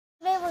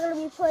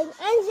playing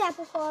Andy's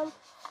Apple Farm.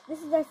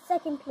 This is our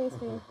second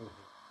playthrough.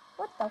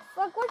 What the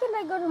fuck? Why can't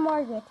I go to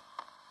Margaret?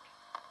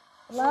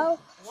 Hello?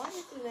 Why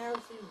is the narrow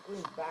scene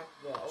going back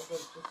there? Over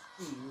just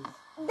trees.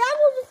 That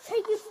will just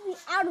take you to the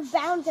out of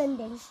bounds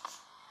ending.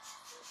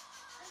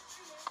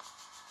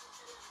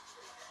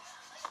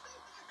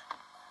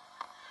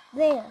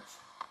 There.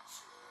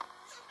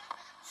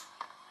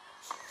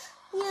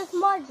 Here's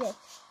Margaret.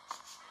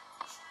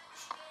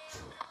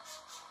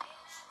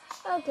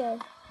 Okay.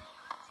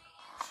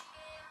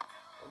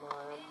 Come on,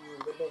 I'm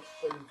the best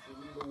friend in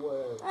the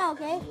world.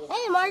 Okay.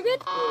 Hey,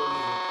 Margaret.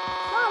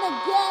 Not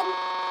again.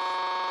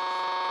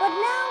 But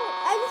now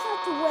I just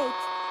have to wait.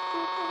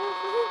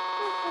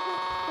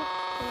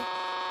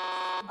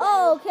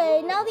 Okay,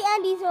 now the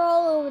Andes are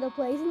all over the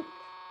place.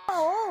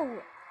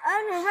 Oh,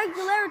 an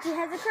irregularity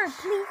has occurred.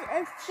 Please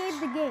escape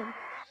the game.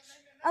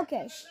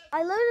 Okay,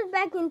 I loaded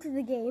back into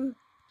the game.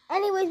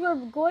 Anyways, we're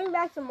going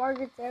back to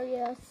Margaret's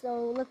area,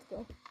 so let's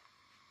go.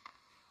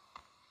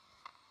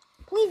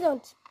 Please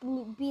don't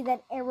be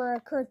that error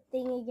occurred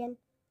thing again.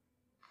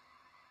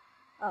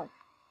 Oh.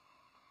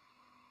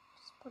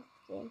 Just put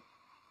the game.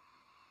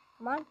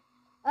 Come on.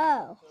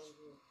 Oh.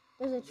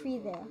 There's a tree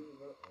there.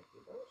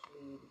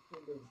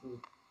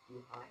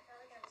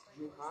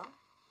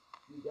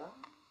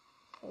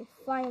 Okay,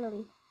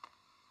 finally.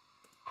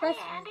 Hey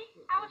Andy,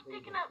 I was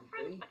picking up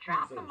fruits but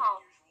dropped them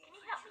all. Can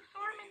you help me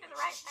sort them into the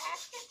right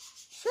basket?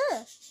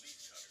 Sure.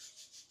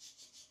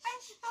 Thank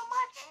you so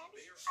much,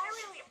 Andy. I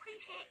really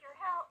appreciate your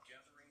help.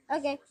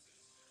 Okay.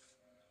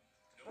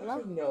 Hello?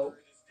 No.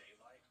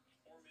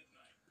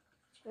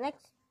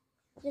 Next.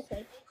 Just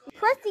wait.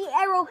 Press the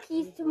arrow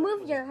keys to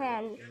move your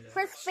hand.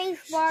 Press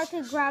spacebar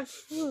to grab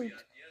fruit.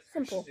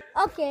 Simple.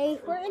 Okay,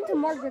 we're into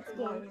Margaret's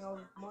game.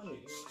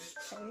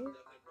 Okay.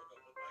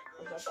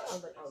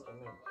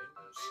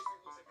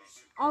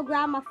 I'll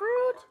grab my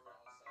fruit.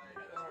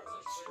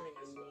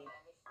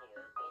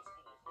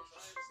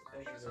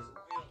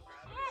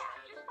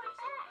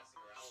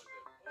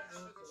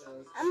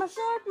 I'ma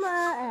sort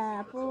my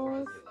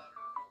apples.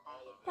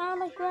 Time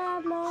to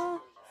grab my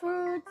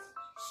fruits.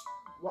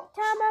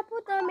 Time I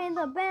put them in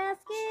the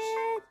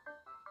basket.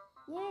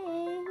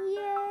 Yeah,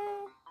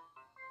 yeah.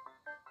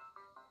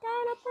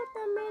 Time to put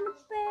them in the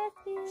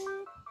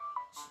basket.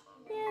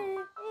 Yeah,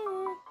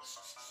 yeah.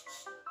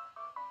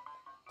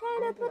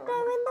 Time to put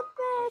them in the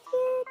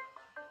basket.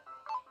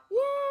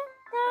 Yeah,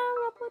 time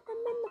to put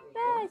them in the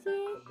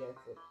basket.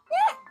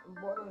 Yeah.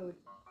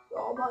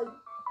 Oh my.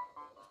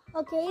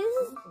 Okay, this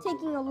is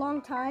taking a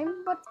long time,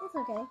 but it's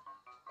okay.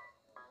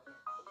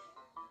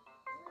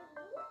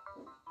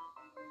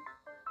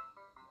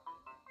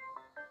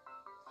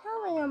 How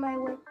long am I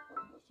waiting?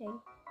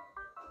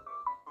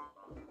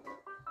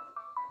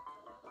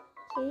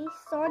 Okay,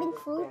 sorting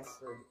fruits.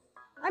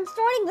 I'm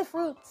sorting the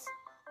fruits.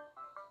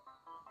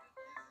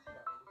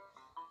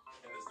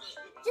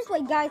 Just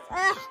wait, guys.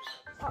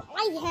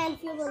 My hand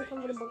feels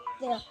uncomfortable.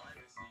 There.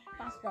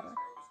 That's better.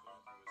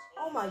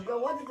 Oh my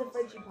god, what is the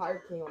Frenchy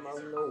Pirate King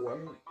about no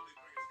one?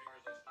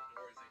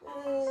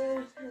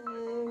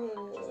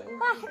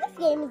 This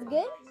game is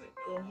good.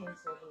 I'm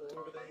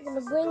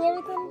gonna bring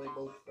everything.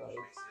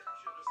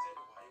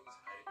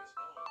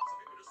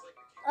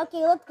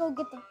 Okay, let's go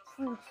get the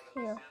fruit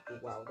here.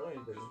 Wow, they're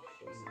in pretty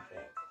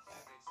fast.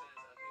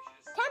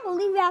 Can't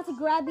believe we have to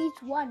grab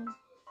each one.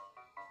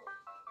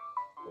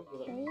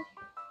 Okay.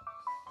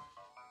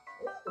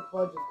 What's the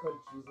fudge of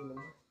countries in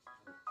them?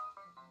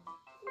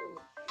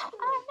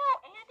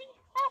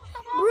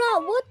 Bro,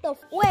 what the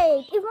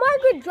wait, if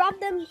Margaret dropped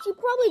them, she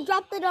probably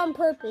dropped it on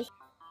purpose.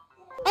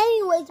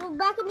 Anyways, we're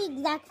back in the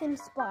exact same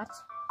spot.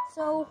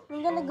 So,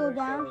 we're gonna go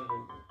down,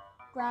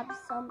 grab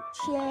some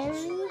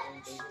cherry.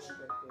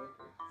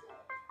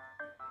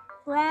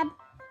 Grab,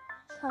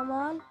 come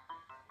on.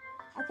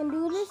 I can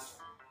do this.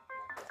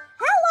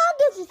 How long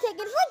does it take?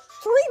 It's like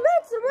 3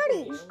 minutes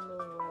already.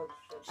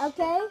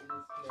 Okay.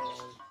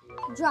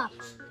 Drop.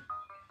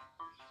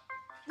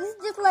 This is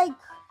just like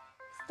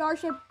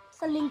Starship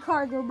sending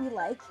cargo be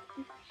like.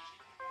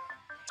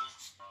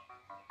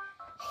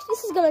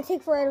 This is gonna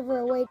take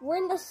forever. Wait, we're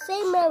in the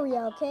same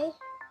area, okay?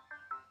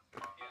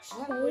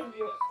 Okay.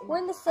 We're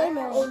in the same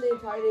area. I own the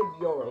entirety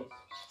of Europe.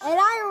 And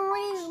I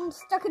already am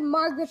stuck in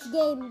Margaret's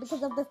game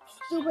because of the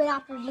stupid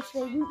apple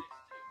mistake.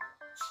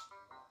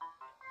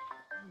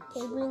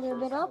 Okay, bring it a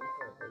bit up.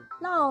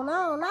 No,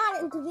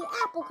 not into the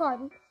apple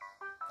carton.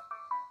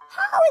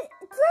 How is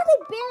it's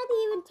really barely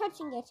even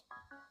touching it.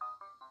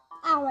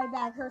 Ow, my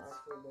back hurts.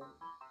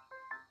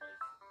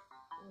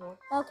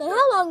 Okay,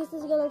 how long is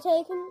this gonna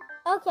take?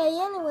 Okay,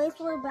 anyways,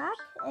 we're back,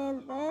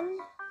 and then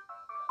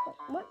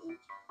what?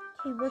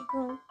 Okay, we're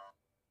going.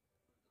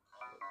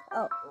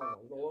 Oh.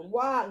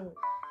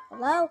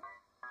 Hello?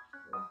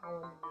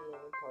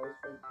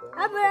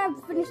 I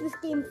better finish this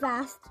game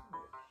fast.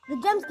 The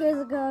jump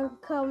scares are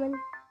coming.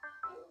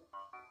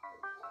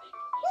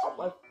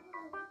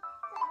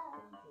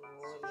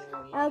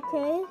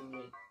 Okay.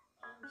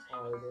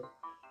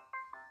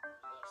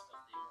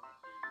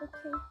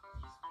 Okay.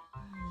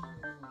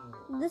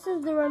 This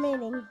is the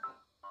remaining.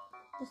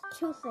 Just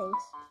 2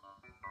 things.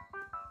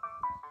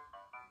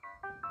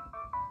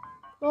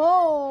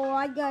 Oh,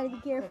 I gotta be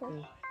careful.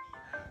 Okay.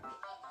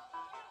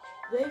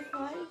 They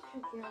fight?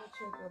 Okay, I'll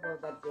check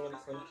about that damn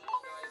thing.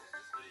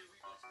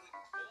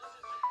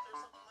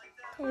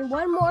 Okay,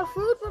 one more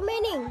fruit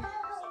remaining.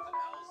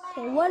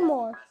 Okay, one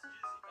more.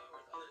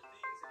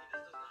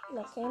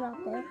 Okay,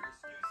 not there.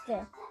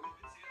 There.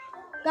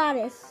 Got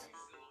it.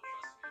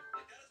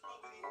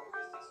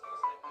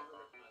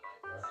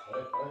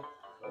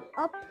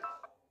 Up.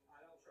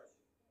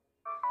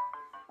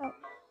 Up.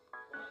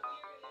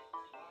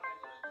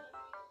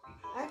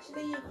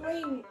 Actually,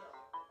 Ukraine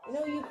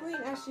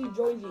actually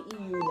joined the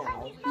EU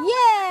now.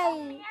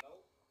 Yay!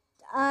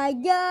 I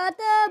got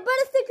the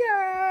butter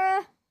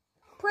sticker.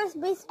 Press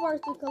base bar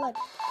to collect.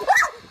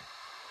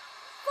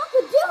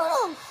 Fucking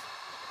doodles!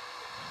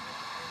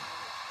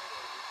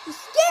 You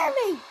scare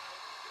me!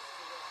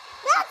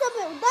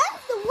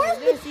 That's the worst.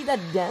 Did you see that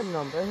damn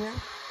number here?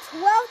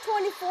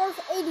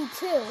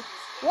 12/24/82.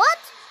 What?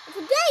 It's a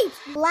date.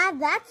 Glad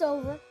that's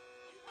over.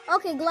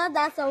 Okay, glad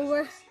that's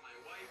over.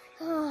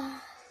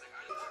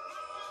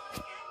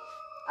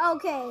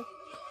 Okay.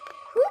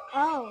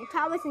 Oh,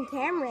 Thomas and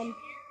Cameron.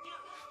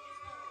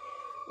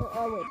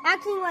 Oh wait,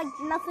 acting like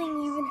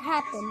nothing even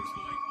happened.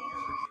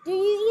 Do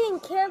you even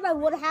care about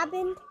what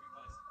happened?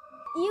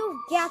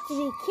 You've got to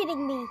be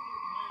kidding me.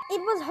 It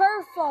was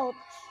her fault.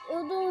 It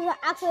was an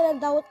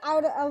accident that was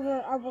out of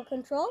our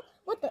control.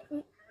 What the?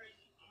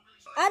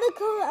 Out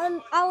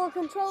of our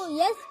control,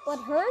 yes, but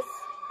hers?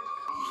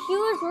 She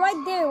was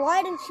right there.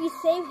 Why didn't she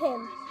save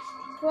him?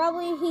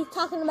 Probably he's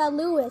talking about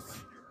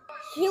Lewis.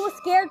 She was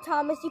scared,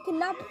 Thomas. You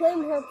cannot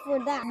blame her for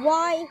that.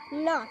 Why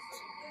not?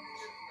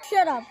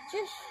 Shut up.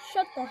 Just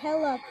shut the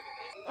hell up.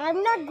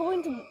 I'm not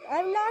going to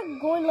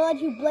let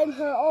you blame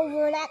her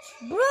over that.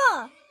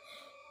 Bruh!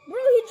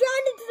 Bro, he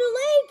drowned into the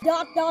lake!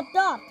 Dot, dot,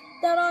 dot.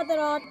 Dot, dot, dot,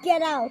 dot.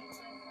 Get out.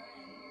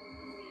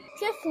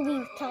 Just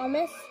leave,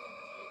 Thomas.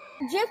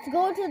 Just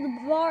go to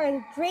the bar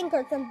and drink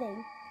or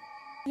something.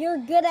 You're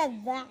good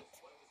at that.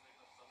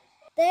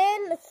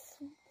 Then,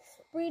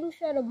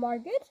 screenshot of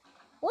Margaret.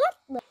 What?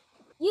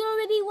 You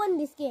already won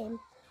this game.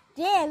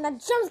 Damn, that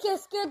jump scare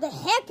scared the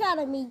heck out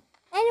of me.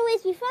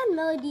 Anyways, we found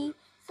Melody,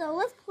 so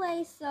let's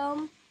play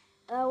some,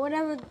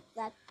 whatever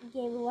that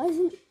game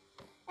was.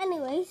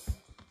 Anyways,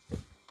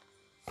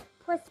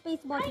 press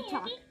spacebar to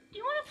talk. Andy, do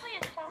you want to play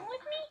a song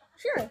with me?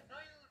 Sure,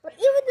 but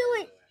even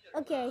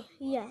though okay,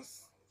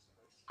 yes.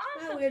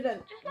 It's Awesome. not weird that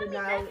Just the let me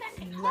Nile grab that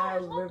controller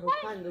and we'll River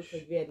play. kind of looks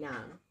like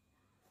Vietnam.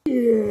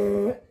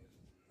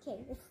 Okay,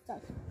 let's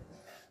start.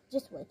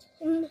 Just wait.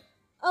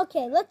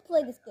 Okay, let's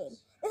play this game.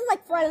 This is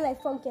like Friday Night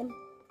Funkin'.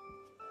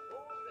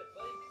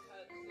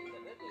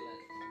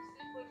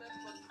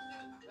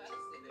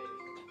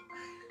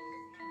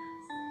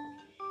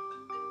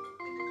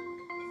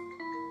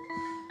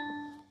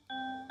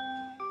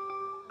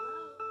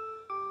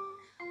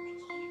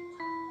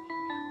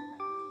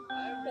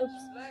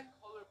 Oops.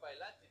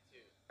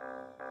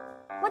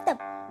 What the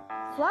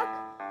fuck?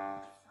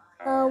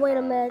 Wait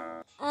a minute.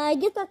 I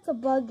guess that's a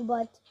bug,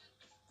 but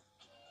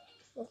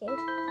okay.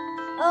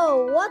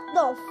 Oh, what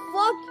the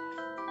fuck?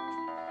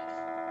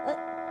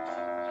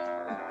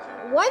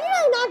 Why did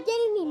I not get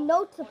any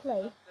notes to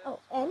play? Oh,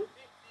 N.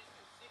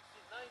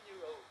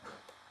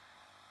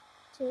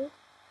 2,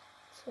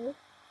 2,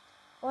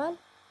 1.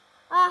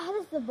 Ah,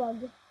 that's the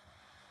bug.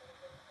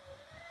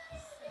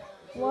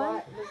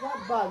 One. There's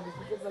not bugs, it's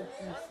because of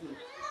PC.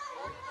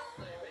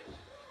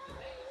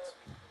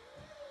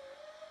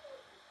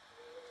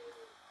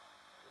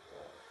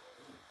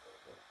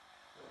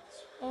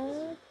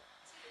 And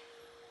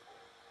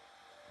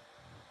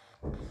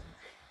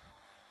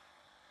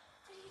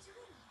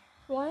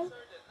 1,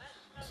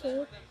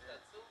 2,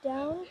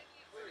 down,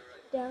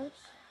 down,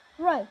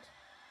 right,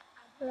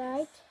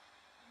 right,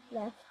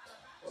 left,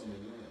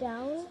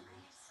 down,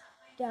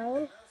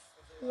 down,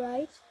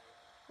 right,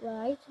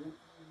 right,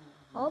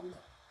 up,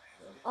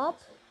 up,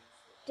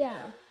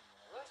 down,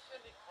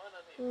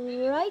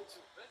 right,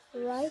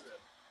 right,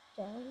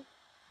 down,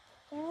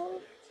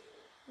 down,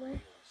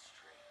 right,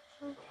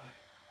 up,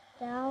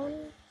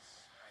 down.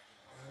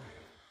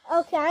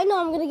 Okay, I know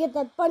I'm gonna get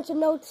that bunch of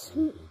notes.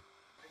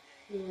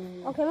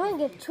 Okay, I'm gonna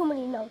get too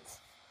many notes.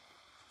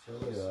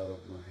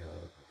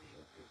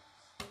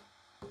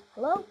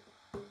 Hello?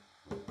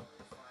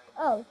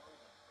 Oh.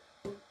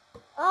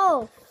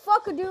 Oh,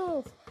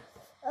 fuck-a-doodles.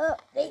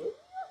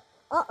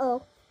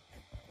 Uh-oh.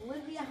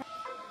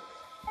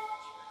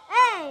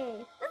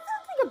 Hey, that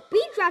sounds like a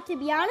beat drop, to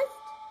be honest.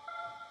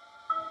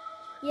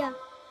 Yeah.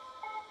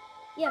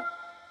 Yeah.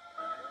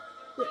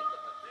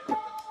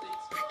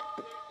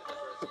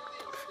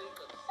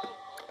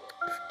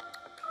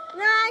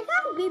 Nah, I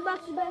got a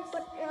beatbox back,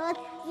 but let's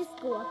just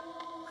go up.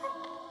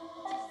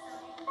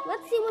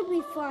 Let's see what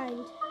we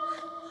find.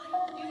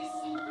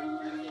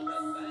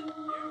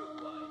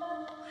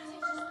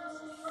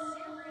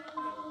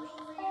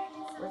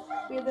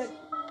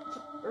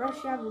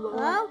 Russia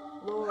Hello?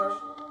 lower.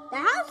 The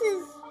house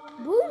is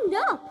boomed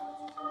up.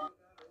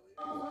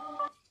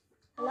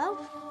 Hello?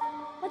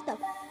 What the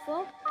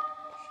fuck?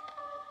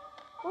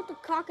 What the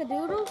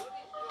cockadoodle?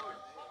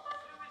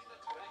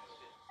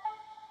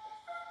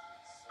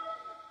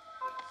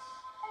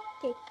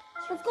 Okay,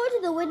 let's go to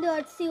the window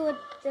and see what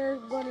they're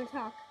going to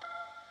talk.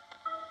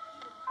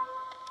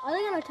 Are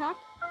they going to talk?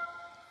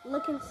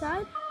 Look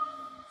inside.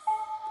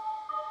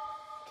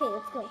 Okay,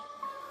 let's go.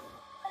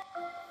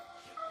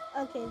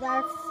 Okay,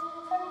 that's...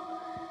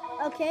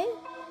 Okay.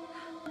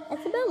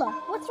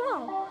 Isabella, what's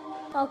wrong?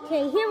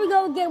 Okay, here we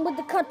go again with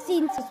the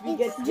cutscenes.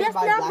 It's just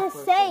not the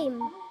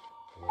same.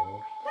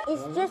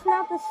 It's just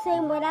not the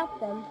same without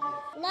them.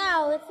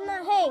 No, it's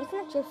not. Hey, it's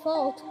not your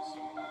fault.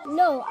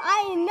 No,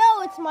 I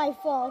know it's my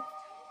fault.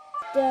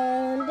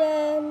 Dun,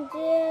 dun,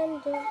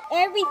 dun, dun.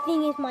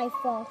 Everything is my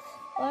fault.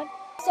 What?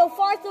 So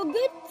far, so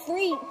good.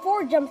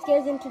 4 jump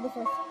scares into the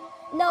first.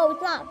 No,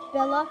 it's not,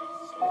 Bella.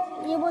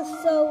 You were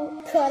so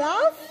cut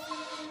off.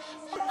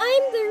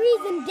 I'm the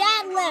reason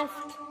Dad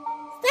left.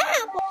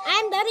 Stop!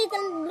 I'm the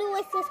reason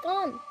Louis is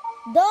gone.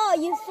 Duh,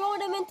 you threw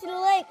him into the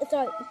lake.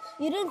 Sorry,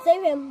 you didn't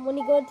save him when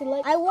he got into the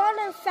lake. I want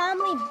our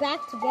family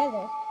back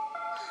together.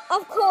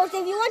 Of course,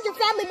 if you want your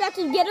family back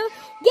together,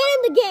 get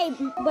in the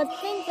game. But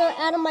things are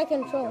out of my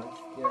control.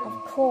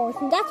 Of course.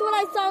 And that's what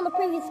I saw in the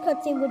previous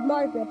cutscene with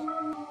Margaret.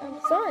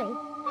 I'm sorry.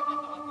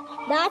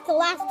 That's the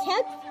last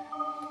text?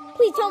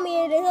 Please tell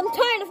me it is. I'm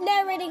tired of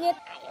narrating it.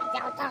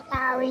 I'm so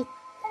sorry.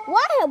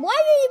 Why are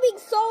you being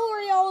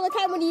sorry all the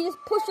time when you just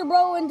push your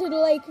bro into the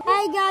lake?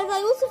 Hey guys,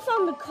 I also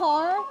found a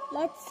car.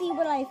 Let's see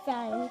what I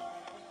found.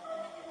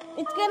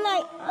 It's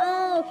gonna...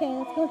 okay,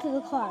 let's go to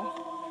the car.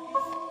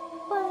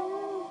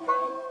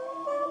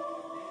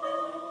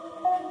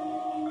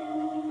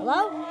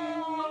 Hello?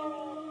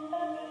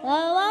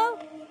 Hello?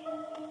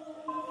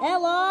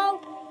 Hello?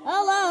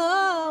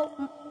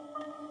 Hello?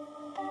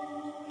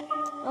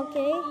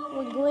 Okay,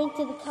 we're going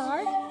to the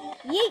car.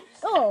 Yeet!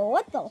 Oh,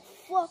 what the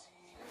fuck?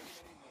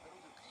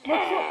 Hey,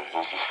 is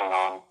this thing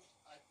on?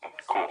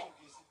 Cool.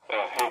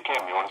 Hey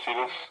Kim, you want to see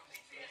this?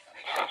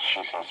 She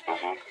seems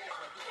busy.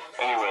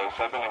 Anyways,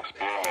 I've been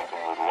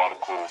experimenting with a lot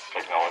of cool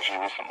technology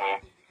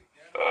recently.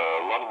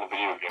 A lot of the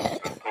video games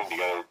I've been putting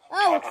together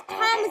it's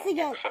Thomas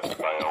again.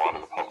 accepted by a lot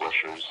of the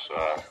publishers.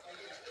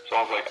 So I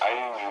was like, I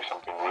need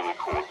something really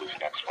cool with this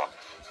next one.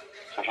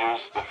 So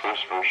here's the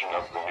first version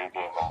of the new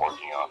game I'm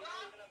working on.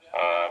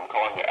 I'm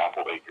calling it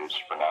Apple Acres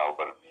for now,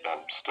 but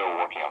I'm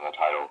still working on the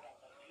title.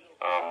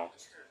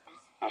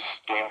 This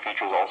game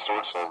features all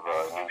sorts of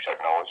new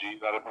technology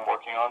that I've been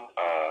working on.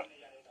 It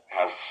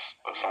has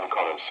something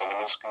called a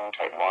cinema screen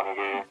type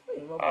monitor,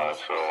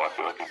 so I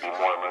feel like it'd be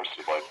more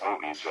immersive like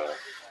movies. And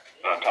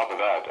on top of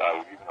that,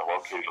 I've even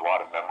allocated a lot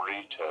of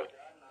memory to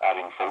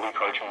adding fully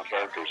cartoon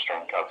characters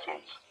during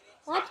cutscenes.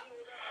 What?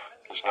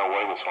 There's no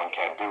way this one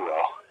can't do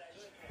well.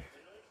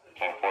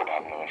 Can't afford to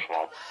have another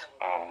flop.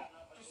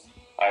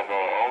 I've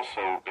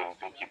also been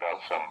thinking about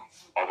some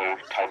other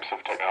types of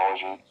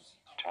technology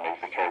to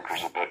make the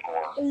characters a bit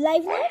more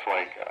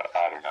lifelike.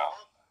 I don't know.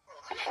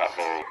 It's not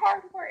very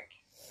Hard work.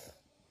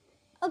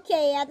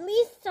 Okay, at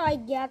least I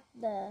get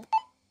the...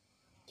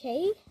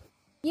 Okay.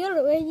 You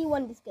already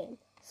won this game.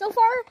 So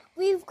far,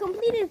 we've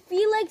completed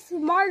Felix,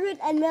 Margaret,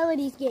 and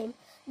Melody's game.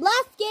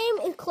 Last game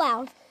is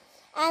Klaus.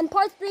 And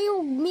part 3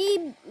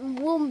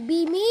 will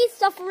be me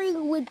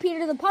suffering with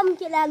Peter the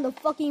Pumpkin and the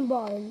fucking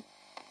barn.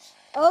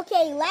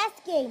 Okay,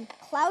 last game.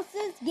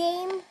 Klaus's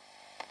game.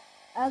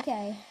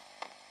 Okay.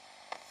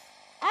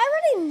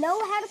 I already know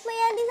how to play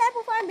Andy's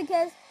Apple Farm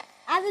because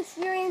I've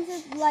experienced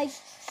it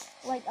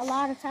like a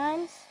lot of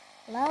times.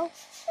 Hello?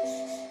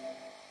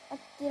 What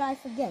did I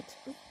forget?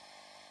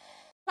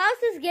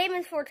 Klaus's game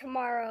is for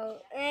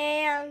tomorrow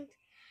and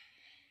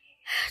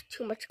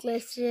too much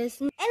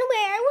glitches. Anyway,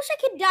 I wish I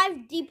could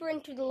dive deeper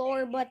into the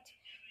lore, but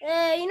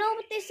you know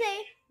what they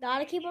say,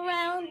 gotta keep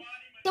around.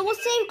 So we'll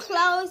save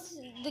Klaus.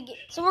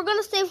 So we're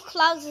gonna save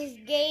Klaus's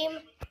game,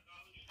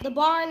 the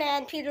barn,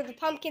 and Peter the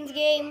Pumpkin's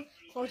game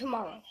for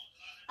tomorrow,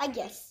 I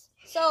guess.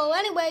 So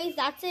anyways,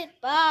 that's it.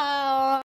 Bye.